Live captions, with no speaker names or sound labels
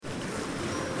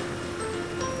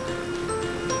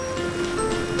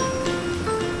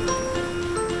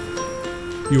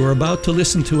You are about to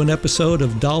listen to an episode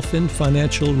of Dolphin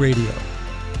Financial Radio.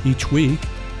 Each week,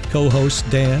 co-hosts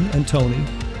Dan and Tony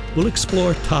will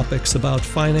explore topics about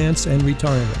finance and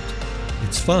retirement.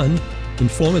 It's fun,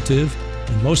 informative,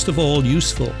 and most of all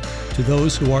useful to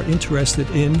those who are interested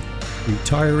in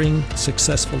retiring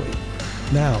successfully.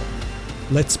 Now,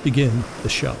 let's begin the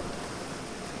show.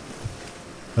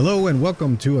 Hello and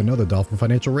welcome to another Dolphin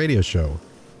Financial Radio Show.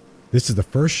 This is the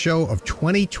first show of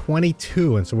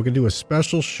 2022, and so we're going to do a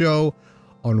special show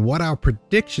on what our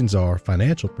predictions are,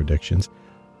 financial predictions,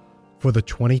 for the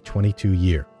 2022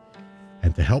 year.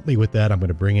 And to help me with that, I'm going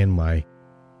to bring in my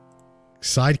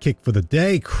sidekick for the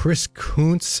day, Chris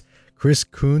Kuntz. Chris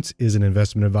Kuntz is an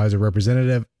investment advisor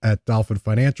representative at Dolphin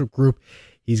Financial Group.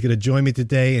 He's going to join me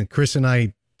today, and Chris and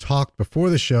I talked before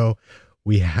the show.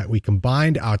 We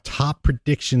combined our top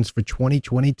predictions for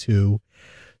 2022.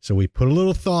 So we put a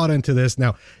little thought into this.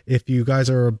 Now, if you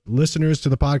guys are listeners to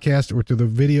the podcast or to the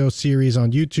video series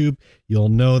on YouTube, you'll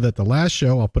know that the last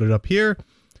show, I'll put it up here,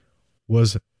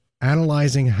 was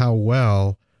analyzing how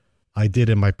well I did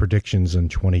in my predictions in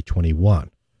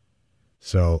 2021.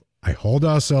 So I hold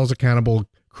ourselves accountable.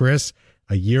 Chris,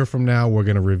 a year from now, we're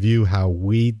going to review how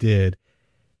we did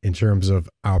in terms of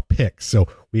our picks. So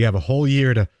we have a whole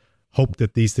year to hope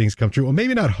that these things come true. Or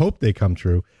maybe not hope they come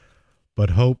true,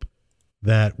 but hope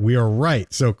that we are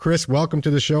right. So, Chris, welcome to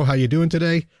the show. How you doing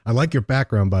today? I like your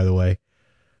background, by the way.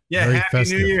 Yeah, very happy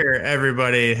festive. New Year,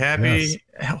 everybody.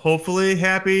 Hopefully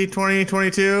happy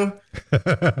 2022.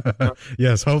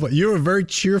 Yes, hopefully. You have a very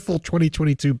cheerful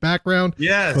 2022 background.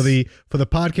 Yes. For the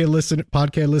podcast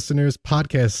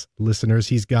listeners,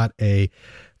 he's got a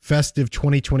festive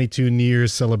 2022 New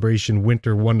Year's celebration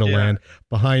winter wonderland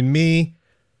behind me.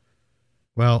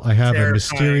 Well, I have a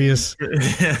mysterious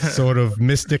sort of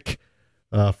mystic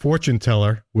fortune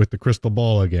teller with the crystal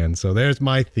ball again. So there's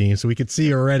my theme. So we could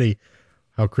see already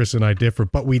how Chris and I differ.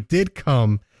 But we did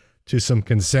come to some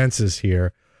consensus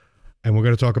here. And we're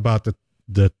going to talk about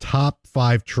the top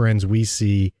 5 trends we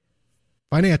see,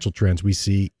 financial trends we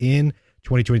see in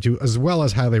 2022, as well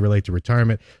as how they relate to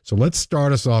retirement. So let's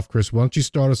start us off, Chris. Why don't you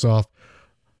start us off,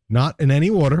 not in any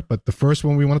order, but the first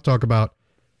one we want to talk about,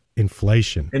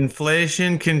 inflation.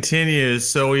 Inflation continues.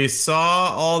 So we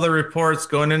saw all the reports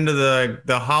going into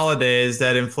the holidays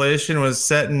that inflation was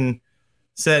setting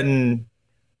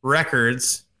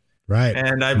records. Right.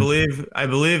 And I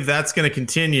believe that's going to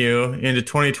continue into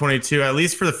 2022, at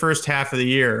least for the first half of the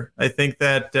year. I think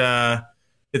that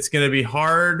it's going to be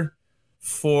hard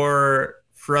for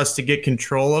us to get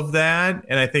control of that.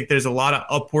 And I think there's a lot of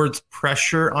upwards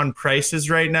pressure on prices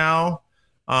right now.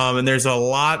 And there's a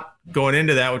lot going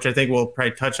into that, which I think we'll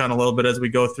probably touch on a little bit as we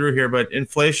go through here, but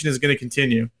inflation is going to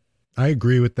continue. I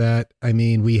agree with that. I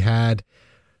mean, we had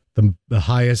the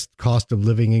highest cost of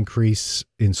living increase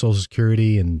in Social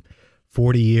Security in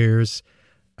 40 years.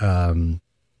 I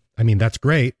mean, that's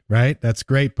great, right? That's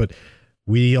great. But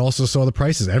we also saw the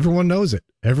prices. Everyone knows it.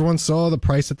 Everyone saw the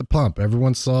price at the pump.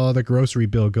 Everyone saw the grocery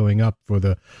bill going up for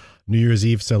the New Year's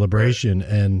Eve celebration. Right.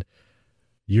 And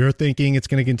you're thinking it's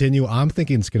going to continue. I'm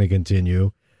thinking it's going to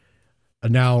continue.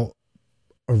 Now,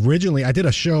 originally, I did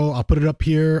a show. I'll put it up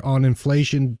here on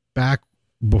inflation back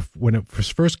when it was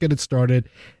first getting started.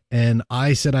 And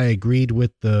I said I agreed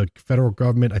with the federal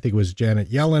government. I think it was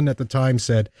Janet Yellen at the time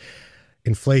said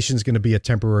inflation is going to be a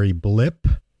temporary blip.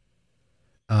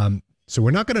 So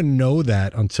we're not going to know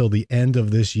that until the end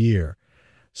of this year.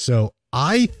 So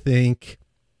I think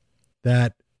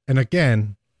that, and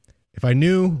again, if I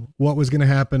knew what was going to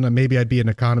happen, maybe I'd be an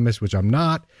economist, which I'm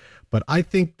not. But I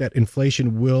think that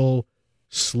inflation will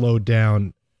slow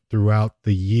down throughout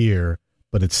the year,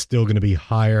 but it's still going to be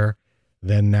higher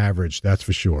than average. That's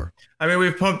for sure. I mean,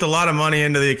 we've pumped a lot of money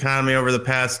into the economy over the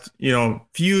past,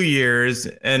 few years,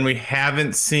 and we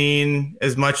haven't seen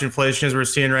as much inflation as we're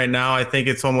seeing right now. I think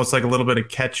it's almost like a little bit of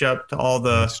catch up to all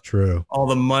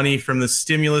the money from the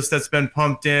stimulus that's been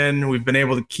pumped in. We've been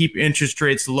able to keep interest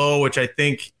rates low, which I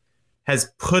think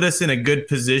has put us in a good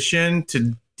position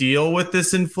to deal with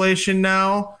this inflation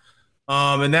now.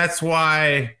 And that's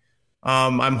why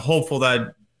I'm hopeful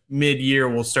that mid-year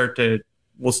we'll start to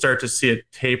see it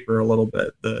taper a little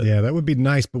bit. Yeah, that would be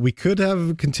nice, but we could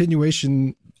have a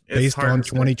continuation based on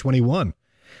 2021.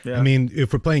 Yeah. I mean,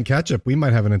 if we're playing catch up, we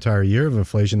might have an entire year of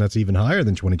inflation that's even higher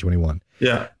than 2021.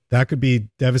 Yeah. That could be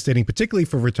devastating, particularly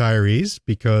for retirees,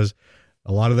 because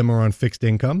a lot of them are on fixed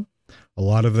income. A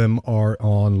lot of them are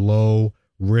on low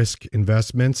risk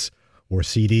investments or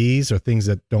CDs or things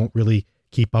that don't really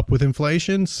keep up with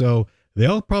inflation. So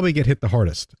they'll probably get hit the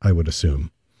hardest, I would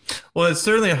assume. Well, it's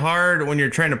certainly hard when you're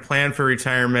trying to plan for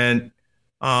retirement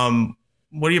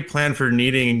what do you plan for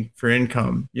needing for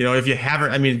income? You know, if you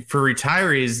haven't, I mean, for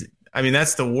retirees, I mean,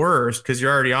 that's the worst because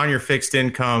you're already on your fixed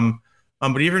income.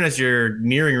 But even as you're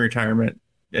nearing retirement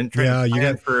and trying to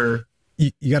plan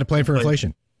you got to plan for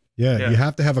inflation. Yeah, you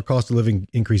have to have a cost of living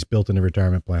increase built in a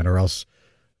retirement plan, or else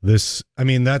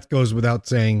that goes without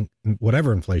saying,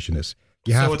 whatever inflation is.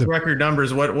 So with record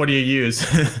numbers, what do you use?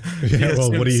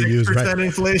 What do you use? 6%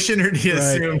 inflation, or do you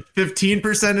assume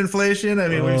 15% inflation? I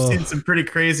mean, we've seen some pretty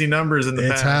crazy numbers in the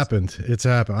past. It's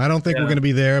happened. I don't think we're going to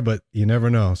be there, but you never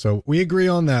know. So we agree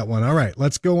on that one. All right,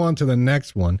 let's go on to the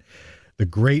next one. The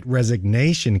Great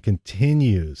Resignation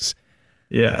continues.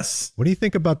 Yes. What do you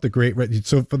think about the Great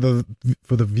So for the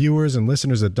viewers and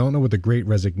listeners that don't know what the Great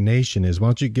Resignation is, why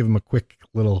don't you give them a quick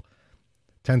little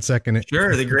 10-second?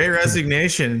 Sure. The Great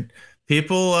Resignation.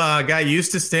 People got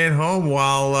used to staying home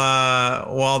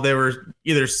while they were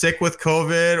either sick with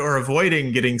COVID or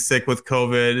avoiding getting sick with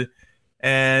COVID.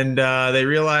 And they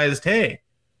realized, hey,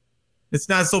 it's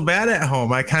not so bad at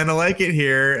home. I kind of like it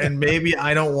here. And maybe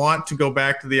I don't want to go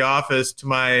back to the office to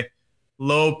my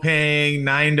low-paying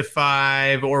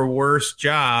 9-to-5 or worse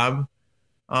job.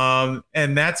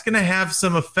 And that's going to have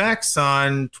some effects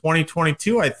on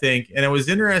 2022, I think. And it was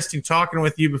interesting talking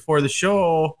with you before the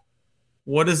show.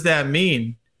 What does that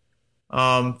mean?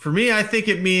 For me, I think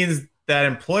it means that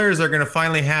employers are going to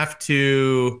finally have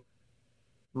to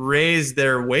raise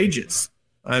their wages.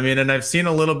 I mean, and I've seen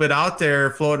a little bit out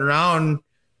there floating around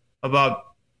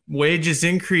about wages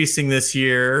increasing this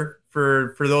year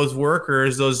for those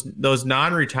workers, those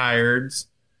non-retireds.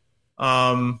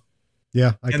 And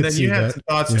then you have some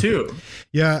thoughts too.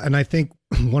 Yeah, and I think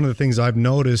one of the things I've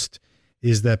noticed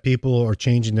is that people are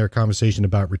changing their conversation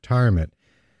about retirement.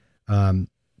 When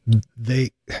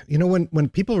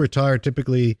people retire,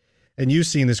 typically, and you've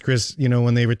seen this, Chris,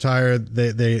 when they retire,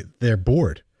 they're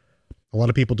bored. A lot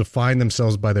of people define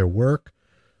themselves by their work.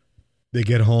 They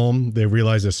get home, they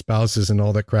realize their spouse isn't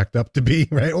all that cracked up to be,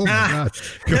 right? Oh my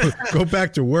God, go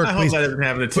back to work. I hope that doesn't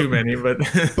happen to too many, but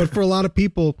but for a lot of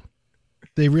people,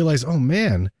 they realize, oh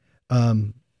man,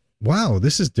 wow,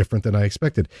 this is different than I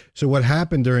expected. So what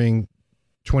happened during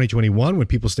 2021 when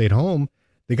people stayed home,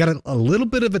 they got a little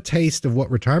bit of a taste of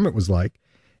what retirement was like.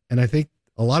 And I think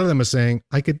a lot of them are saying,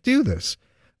 I could do this.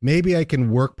 Maybe I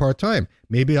can work part-time.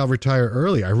 Maybe I'll retire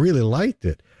early. I really liked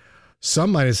it.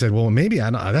 Some might have said, well, maybe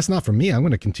that's not for me. I'm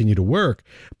going to continue to work.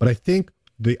 But I think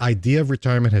the idea of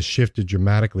retirement has shifted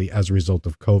dramatically as a result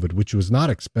of COVID, which was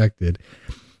not expected.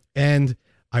 And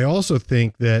I also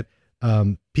think that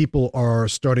people are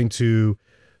starting to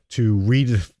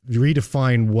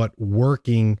redefine what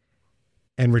working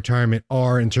and retirement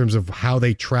are in terms of how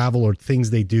they travel or things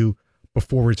they do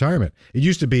before retirement. It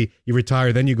used to be you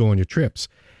retire, then you go on your trips.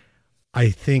 I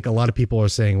think a lot of people are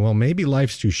saying, well, maybe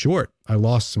life's too short. I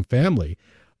lost some family.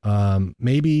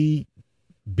 Maybe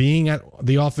being at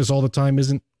the office all the time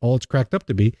isn't all it's cracked up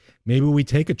to be. Maybe we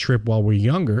take a trip while we're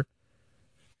younger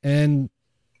and,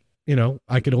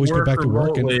 I could always go back to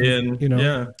work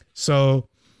and. So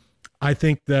I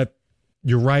think that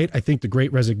you're right. I think the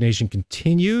Great Resignation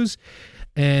continues.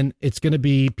 And it's going to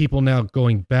be people now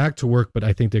going back to work, but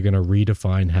I think they're going to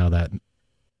redefine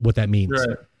what that means.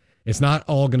 Right. It's not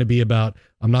all going to be about,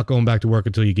 I'm not going back to work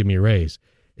until you give me a raise.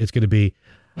 It's going to be,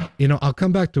 I'll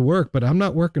come back to work, but I'm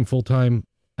not working full time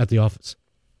at the office.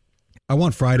 I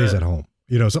want Fridays at home,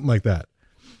 something like that.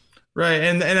 Right.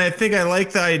 And I think I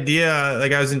like the idea,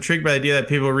 like I was intrigued by the idea that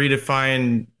people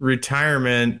redefine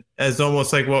retirement as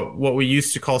almost like what we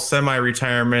used to call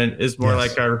semi-retirement is more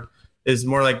like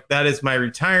that is my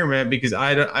retirement because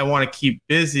I want to keep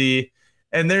busy.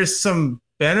 And there's some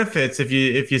benefits if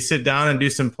you sit down and do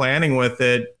some planning with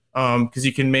it, because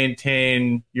you can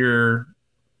maintain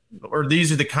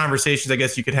these are the conversations I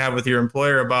guess you could have with your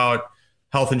employer about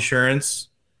health insurance,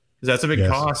 because that's a big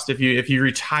cost. If you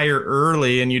retire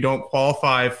early and you don't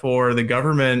qualify for the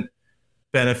government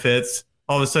benefits,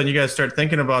 all of a sudden you got to start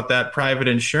thinking about that private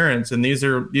insurance, and these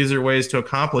are ways to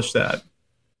accomplish that.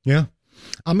 Yeah.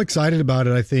 I'm excited about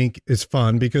it. I think it's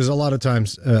fun because a lot of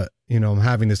times, I'm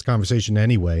having this conversation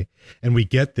anyway, and we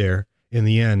get there in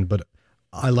the end. But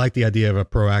I like the idea of a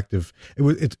proactive.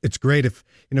 It's great if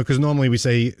because normally we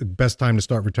say best time to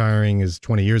start retiring is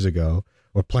 20 years ago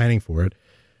or planning for it.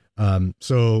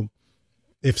 So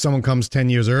if someone comes 10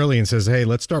 years early and says, "Hey,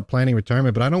 let's start planning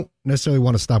retirement," but I don't necessarily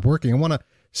want to stop working. I want to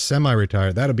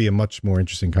semi-retire. That'll be a much more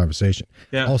interesting conversation.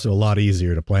 Yeah. Also, a lot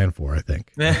easier to plan for, I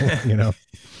think.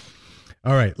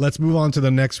 All right, let's move on to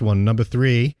the next one. Number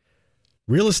 3,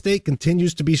 real estate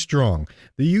continues to be strong.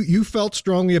 You felt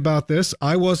strongly about this.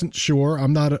 I wasn't sure.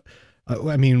 I'm not.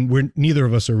 Neither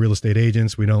of us are real estate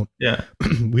agents. We don't. Yeah.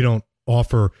 We don't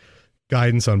offer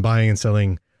guidance on buying and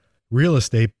selling real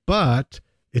estate, but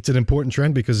it's an important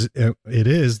trend because it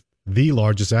is the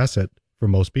largest asset for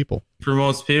most people. For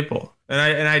most people. And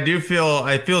I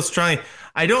feel strongly.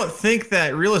 I don't think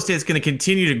that real estate is going to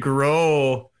continue to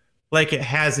grow like it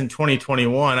has in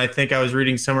 2021. I think I was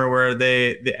reading somewhere where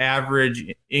the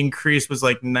average increase was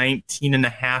like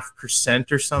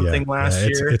 19.5% or something last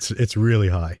year. It's really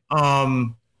high.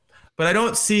 But I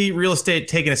don't see real estate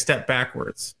taking a step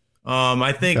backwards.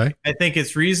 I think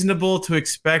it's reasonable to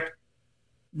expect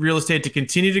real estate to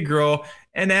continue to grow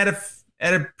and at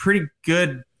a pretty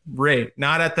good rate.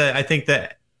 Not at I think the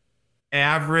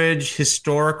average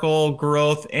historical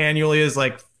growth annually is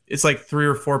it's like 3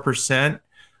 or 4%.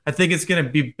 I think it's going to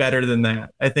be better than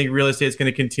that. I think real estate is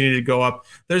going to continue to go up.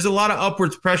 There's a lot of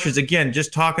upwards pressures. Again,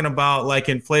 just talking about like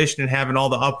inflation and having all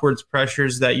the upwards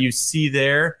pressures that you see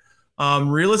there.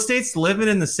 Real estate's living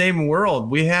in the same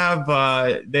world. We have,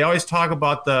 they always talk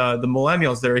about the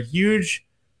millennials. They're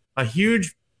a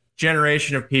huge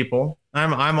generation of people.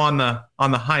 I'm on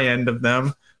the high end of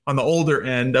them, on the older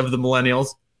end of the millennials.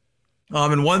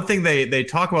 And one thing they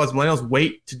talk about is millennials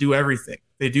wait to do everything.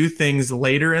 They do things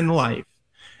later in life.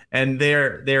 And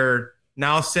they're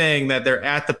now saying that they're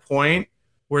at the point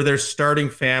where they're starting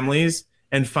families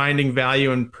and finding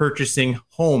value in purchasing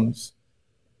homes.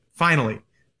 Finally.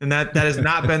 And that has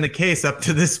not been the case up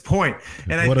to this point.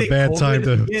 And what a bad time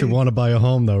to want to buy a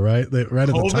home, though, right? Right at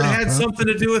the top. COVID had something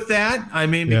to do with that. I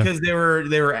mean, because they were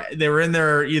in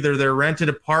their rented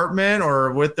apartment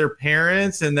or with their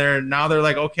parents, and they're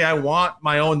like, okay, I want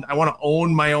to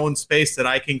own my own space that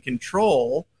I can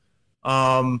control.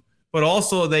 But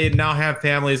also they now have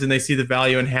families and they see the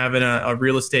value in having a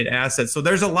real estate asset. So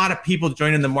there's a lot of people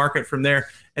joining the market from there.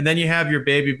 And then you have your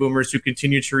baby boomers who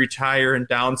continue to retire and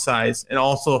downsize and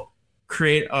also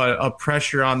create a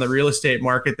pressure on the real estate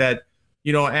market that,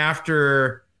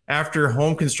 after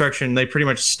home construction, they pretty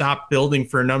much stopped building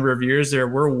for a number of years there.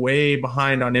 We're way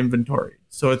behind on inventory.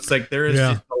 So it's like there is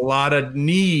just a lot of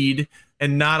need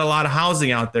and not a lot of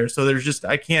housing out there. So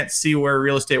I can't see where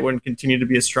real estate wouldn't continue to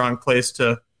be a strong place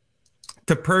to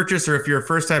purchase, or if you're a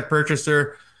first-time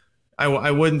purchaser,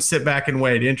 I wouldn't sit back and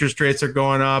wait. Interest rates are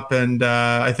going up, and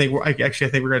I think we're going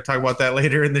to talk about that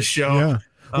later in the show. Yeah.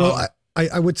 Well,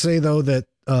 I would say though that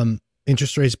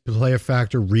interest rates play a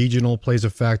factor. Regional plays a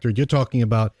factor. You're talking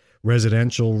about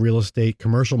residential real estate.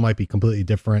 Commercial might be completely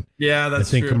different. Yeah, that's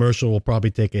I think true. Commercial will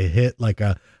probably take a hit, like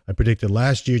I predicted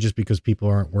last year, just because people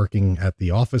aren't working at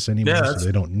the office anymore, so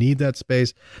they don't need that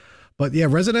space. But yeah,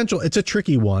 residential, it's a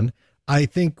tricky one. I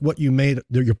think what you made,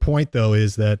 your point though,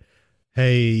 is that,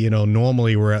 hey,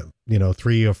 normally we're at,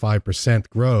 3 or 5%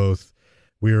 growth.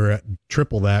 We were at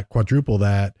triple that, quadruple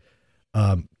that.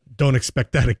 Don't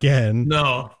expect that again.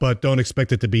 No. But don't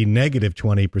expect it to be negative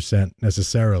 20%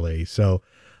 necessarily. So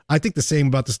I think the same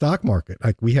about the stock market.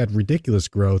 Like we had ridiculous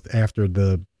growth after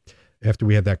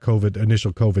we had that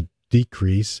initial COVID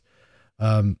decrease.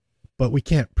 But we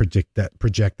can't project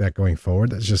that going forward.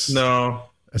 That's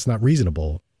not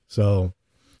reasonable. So,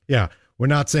 yeah, we're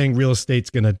not saying real estate's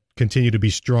going to continue to be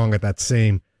strong at that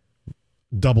same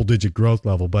double-digit growth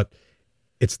level, but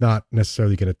it's not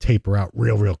necessarily going to taper out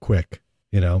real quick,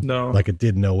 No. Like it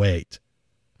did in 08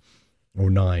 or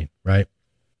 09, right?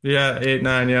 Yeah, 8,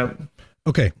 9, yep.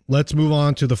 Okay, let's move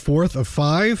on to the fourth of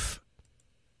 5.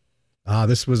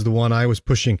 This was the one I was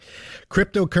pushing.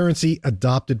 Cryptocurrency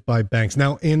adopted by banks.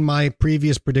 Now, in my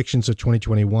previous predictions of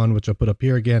 2021, which I'll put up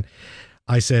here again,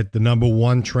 I said the number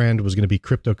one trend was going to be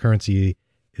cryptocurrency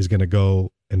is going to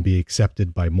go and be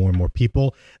accepted by more and more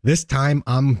people. This time,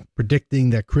 I'm predicting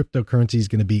that cryptocurrency is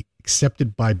going to be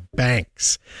accepted by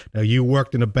banks. Now, you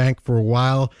worked in a bank for a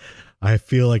while. I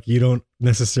feel like you don't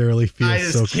necessarily feel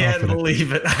so confident. I just can't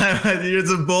believe it.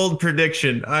 It's a bold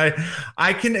prediction.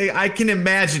 I can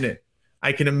imagine it.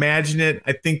 I can imagine it.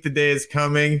 I think the day is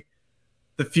coming.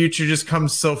 The future just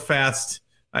comes so fast.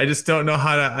 I just don't know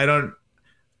how to.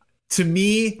 To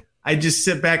me, I just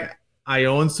sit back. I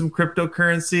own some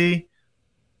cryptocurrency.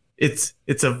 It's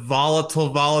a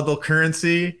volatile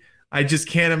currency. I just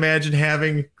can't imagine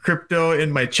having crypto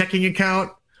in my checking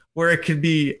account where it could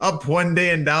be up one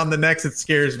day and down the next. It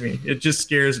scares me. It just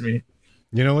scares me.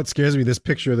 You know what scares me? This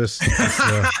picture of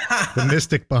the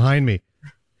mystic behind me.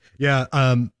 Yeah.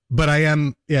 But I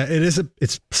am. Yeah,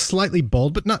 it's slightly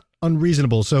bold, but not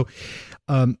unreasonable. So,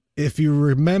 if you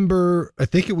remember, I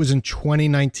think it was in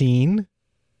 2019.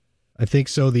 I think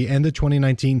so. The end of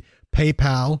 2019,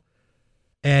 PayPal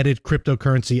added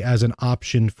cryptocurrency as an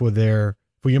option for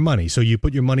your money. So you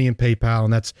put your money in PayPal,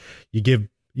 and you give,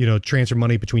 transfer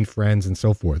money between friends and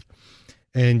so forth.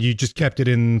 And you just kept it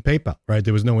in PayPal, right?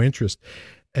 There was no interest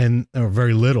or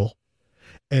very little.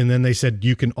 And then they said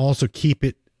you can also keep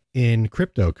it in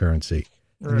cryptocurrency.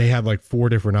 Right. And they have like 4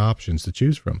 different options to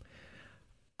choose from.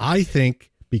 I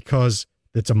think because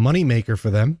it's a moneymaker for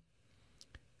them,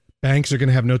 banks are going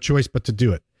to have no choice but to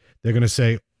do it. They're going to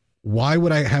say, why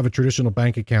would I have a traditional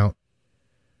bank account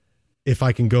if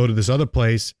I can go to this other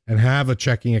place and have a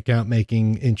checking account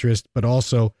making interest, but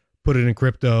also put it in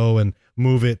crypto and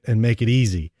move it and make it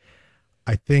easy?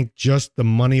 I think just the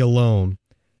money alone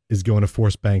is going to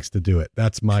force banks to do it.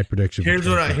 That's my prediction. Here's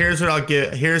where my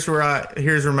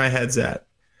head's at.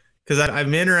 Because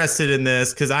I'm interested in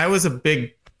this because I was a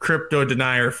big crypto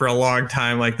denier for a long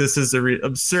time. Like, this is an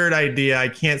absurd idea. I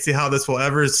can't see how this will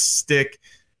ever stick.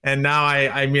 And now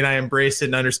I embrace it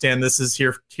and understand this is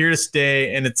here to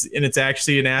stay, and it's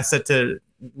actually an asset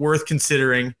worth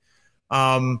considering.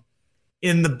 In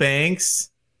the banks,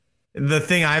 the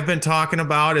thing I've been talking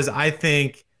about is I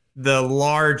think the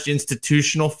large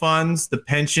institutional funds, the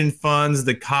pension funds,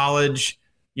 the college,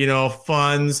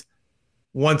 funds,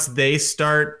 once they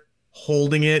start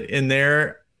holding it in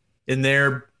their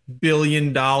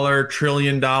billion-dollar,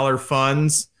 trillion-dollar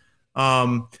funds,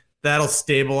 that'll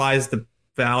stabilize the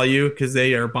value because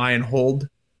they are buy and hold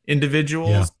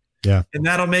individuals. Yeah. And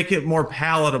that'll make it more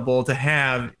palatable to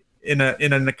have in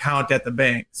an account at the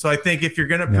bank. So I think if you're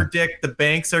going to predict the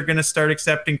banks are going to start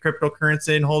accepting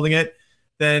cryptocurrency and holding it,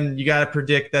 then you got to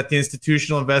predict that the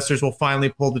institutional investors will finally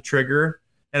pull the trigger.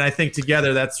 And I think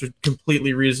together that's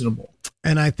completely reasonable.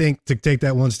 And I think to take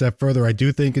that one step further, I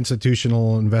do think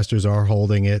institutional investors are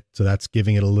holding it. So that's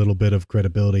giving it a little bit of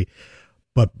credibility.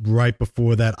 But right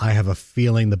before that, I have a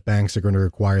feeling the banks are going to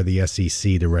require the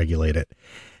SEC to regulate it.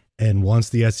 And once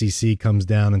the SEC comes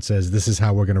down and says, this is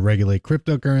how we're going to regulate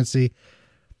cryptocurrency,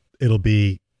 it'll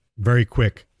be very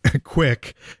quick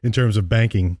in terms of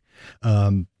banking,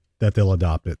 that they'll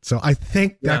adopt it. So I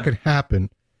think that could happen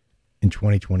in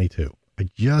 2022.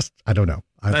 I don't know.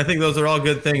 I think those are all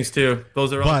good things too.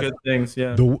 Those are all good things.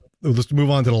 Yeah. Let's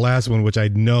move on to the last one, which I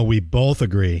know we both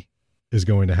agree is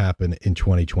going to happen in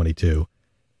 2022.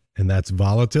 And that's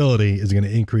volatility is going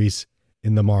to increase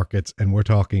in the markets. And we're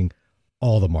talking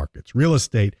all the markets, real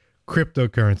estate,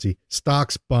 cryptocurrency,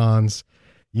 stocks, bonds,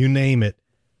 you name it.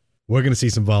 We're going to see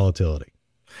some volatility.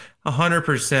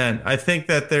 100%. I think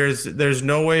that there's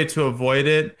no way to avoid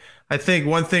it. I think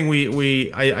one thing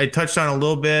I touched on a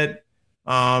little bit,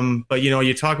 but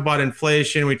you talk about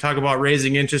inflation, we talk about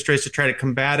raising interest rates to try to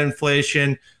combat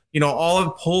inflation, all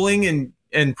of pulling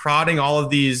and prodding all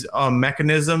of these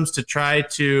mechanisms to try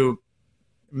to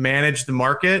manage the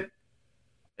market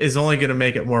is only going to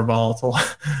make it more volatile.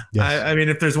 Yes. I mean,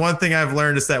 if there's one thing I've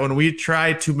learned is that when we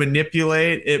try to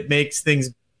manipulate, it makes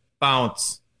things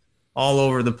bounce all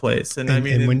over the place. And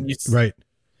when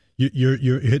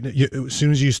you're hitting, as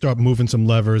soon as you start moving some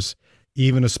levers,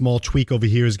 even a small tweak over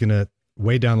here is going to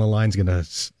way down the line is going to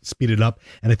speed it up.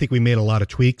 And I think we made a lot of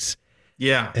tweaks.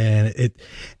 Yeah. And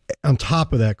on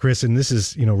top of that, Chris, and this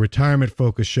is, retirement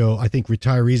focused show, I think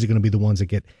retirees are going to be the ones that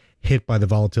get hit by the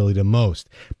volatility the most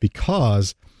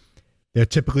because they're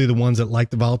typically the ones that like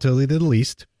the volatility the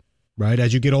least, right?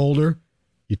 As you get older,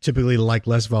 you typically like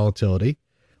less volatility,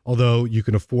 although you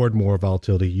can afford more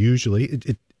volatility. Usually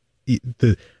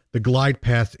the glide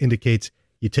path indicates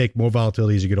you take more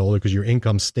volatility as you get older because your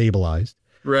income's stabilized.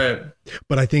 Right.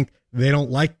 But I think they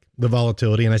don't like the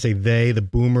volatility. And I say the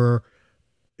boomer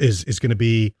is going to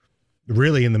be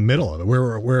really in the middle of it.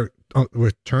 We're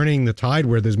turning the tide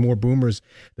where there's more boomers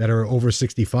that are over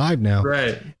 65 now.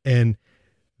 Right. And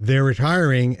they're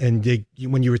retiring. And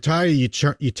when you retire, you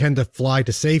tend to fly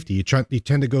to safety. You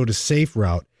tend to go to safe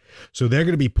route. So they're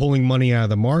going to be pulling money out of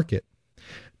the market.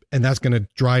 And that's going to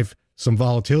drive some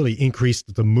volatility, increase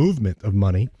the movement of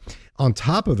money. On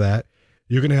top of that,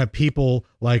 you're going to have people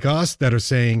like us that are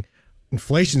saying,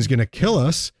 inflation is going to kill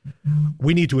us.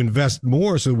 We need to invest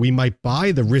more, so we might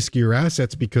buy the riskier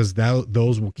assets because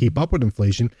those will keep up with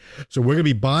inflation. So we're going to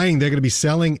be buying, they're going to be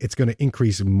selling. It's going to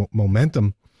increase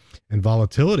momentum and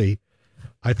volatility.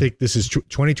 I think this is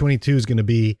 2022 is going to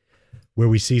be where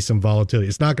we see some volatility.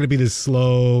 It's not going to be this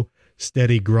slow,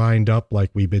 steady grind up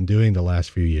like we've been doing the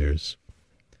last few years,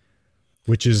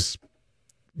 which is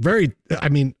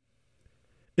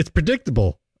it's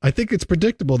predictable. I think it's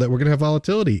predictable that we're going to have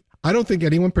volatility. I don't think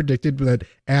anyone predicted that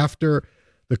after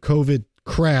the COVID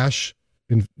crash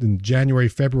in January,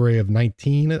 February of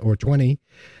 19 or 20,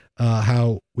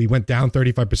 how we went down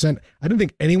 35%. I don't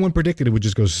think anyone predicted it would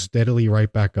just go steadily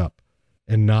right back up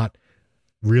and not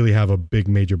really have a big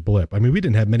major blip. I mean, we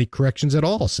didn't have many corrections at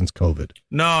all since COVID.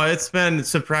 No, it's been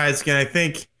surprising. I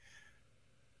think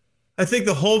I think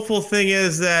the hopeful thing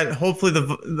is that hopefully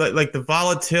the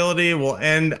volatility will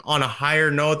end on a higher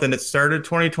note than it started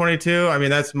 2022. I mean,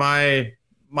 that's my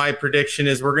prediction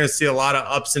is we're going to see a lot of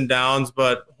ups and downs,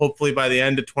 but hopefully by the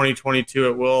end of 2022,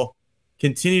 it will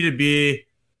continue to be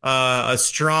a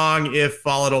strong, if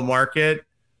volatile market.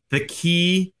 The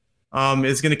key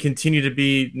is going to continue to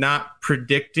be not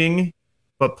predicting,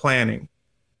 but planning.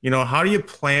 How do you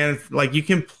plan? Like, you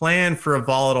can plan for a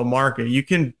volatile market. You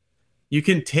can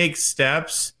take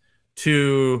steps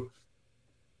to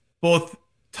both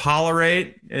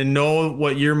tolerate and know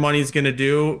what your money's going to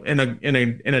do in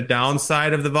a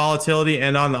downside of the volatility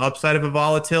and on the upside of a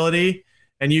volatility.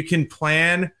 And you can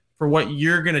plan for what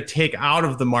you're going to take out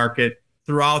of the market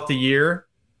throughout the year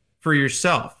for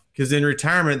yourself. Because in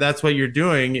retirement, that's what you're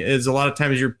doing is a lot of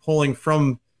times you're pulling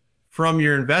from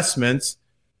your investments.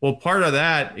 Well, part of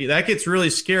that gets really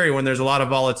scary when there's a lot of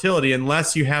volatility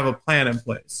unless you have a plan in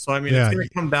place. So, I mean, it's going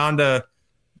to come down to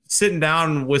sitting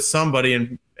down with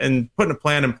somebody and putting a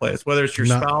plan in place, whether it's your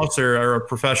spouse or a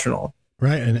professional.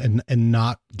 Right. And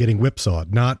not getting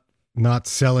whipsawed, not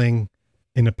selling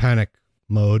in a panic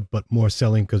mode, but more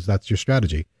selling because that's your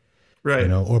strategy.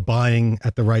 Right. Or buying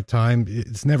at the right time.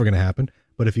 It's never going to happen.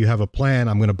 But if you have a plan,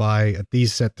 I'm going to buy at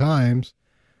these set times,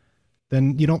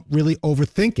 then you don't really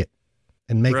overthink it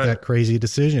and make that crazy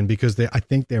decision, because I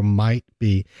think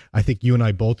you and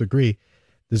I both agree,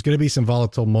 there's going to be some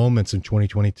volatile moments in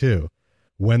 2022.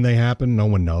 When they happen, no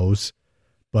one knows,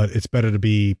 but it's better to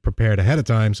be prepared ahead of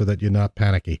time so that you're not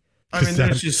panicky. I mean,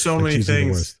 there's just so many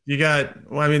things. We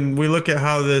look at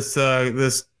how this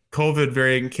COVID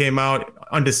variant came out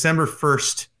on December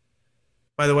 1st.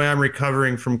 By the way, I'm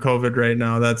recovering from COVID right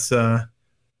now. That's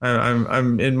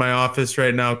I'm in my office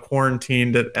right now,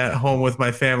 quarantined at home with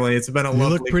my family. It's been a lovely. You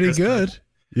look pretty Christmas. Good.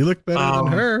 You look better than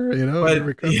her.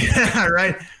 Yeah,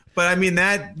 right. But I mean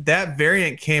that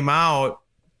variant came out.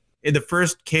 The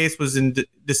first case was in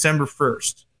December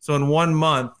 1st. So in 1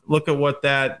 month, look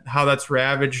at how that's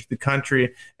ravaged the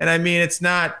country. And I mean, it's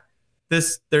not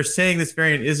this. They're saying this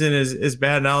variant isn't as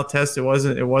bad, and I'll attest it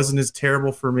wasn't as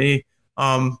terrible for me.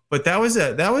 But that was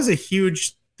a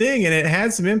huge thing, and it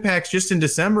had some impacts just in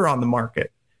December on the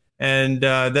market. And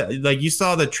like you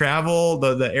saw, the travel,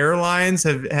 the airlines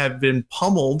have been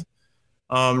pummeled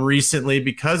recently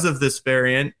because of this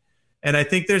variant. And I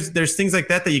think there's things like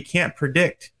that you can't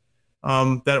predict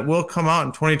that will come out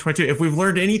in 2022. If we've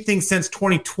learned anything since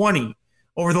 2020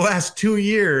 over the last 2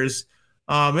 years,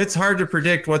 it's hard to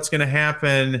predict what's going to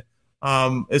happen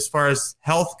as far as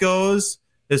health goes,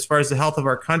 as far as the health of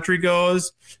our country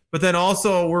goes. But then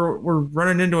also we're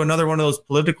running into another one of those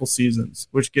political seasons,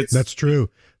 which gets... That's true.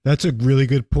 That's a really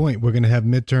good point. We're going to have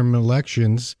midterm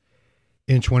elections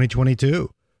in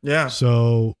 2022. Yeah.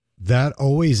 So that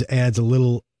always adds a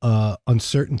little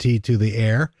uncertainty to the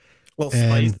air.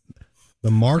 And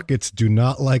the markets do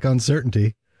not like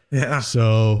uncertainty. Yeah.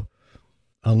 So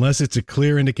unless it's a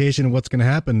clear indication of what's going to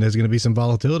happen, there's going to be some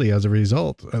volatility as a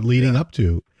result leading up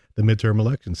to the midterm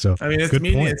elections. So I mean,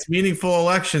 it's meaningful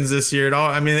elections this year.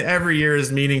 I mean, every year is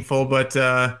meaningful, but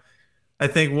I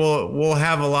think we'll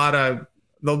have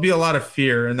there'll be a lot of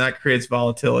fear, and that creates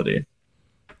volatility.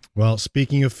 Well,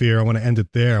 speaking of fear, I want to end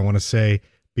it there. I want to say,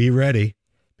 be ready,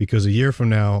 because a year from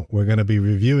now, we're going to be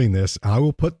reviewing this. I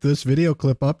will put this video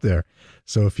clip up there.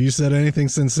 So if you said anything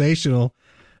sensational,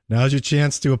 now's your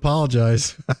chance to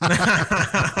apologize.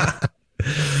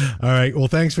 All right. Well,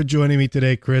 thanks for joining me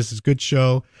today, Chris. It's a good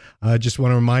show. I just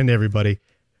want to remind everybody,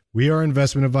 we are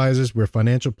investment advisors. We're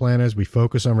financial planners. We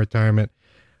focus on retirement.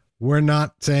 We're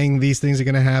not saying these things are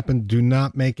going to happen. Do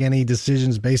not make any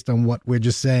decisions based on what we're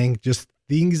just saying. Just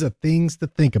these are things to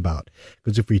think about.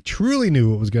 Because if we truly knew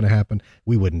what was going to happen,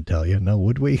 we wouldn't tell you. No,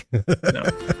 would we? No.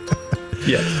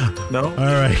 Yes. No. All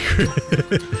right.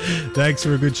 Thanks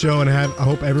for a good show, and I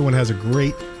hope everyone has a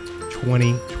great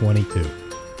 2022.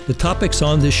 The topics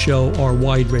on this show are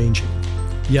wide-ranging,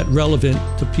 yet relevant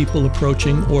to people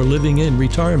approaching or living in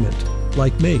retirement,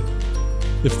 like me.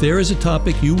 If there is a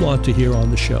topic you want to hear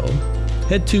on the show,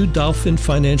 head to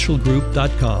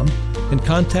dolphinfinancialgroup.com and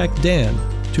contact Dan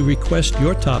to request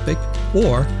your topic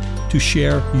or to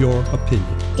share your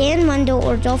opinion. Dan Mundo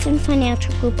or Dolphin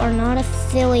Financial Group are not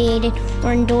affiliated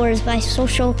or endorsed by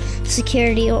Social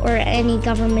Security or any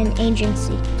government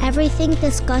agency. Everything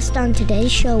discussed on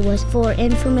today's show was for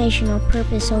informational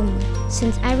purpose only.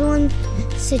 Since everyone's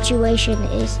situation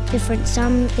is different,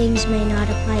 some things may not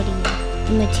apply to you.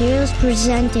 The materials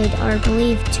presented are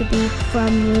believed to be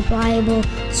from reliable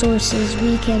sources.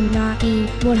 We cannot be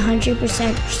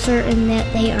 100% certain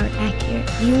that they are accurate.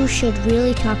 You should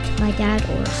really talk to my dad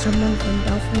or someone from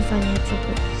Dolphin Financial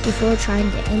Group before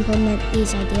trying to implement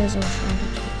these ideas or strategies.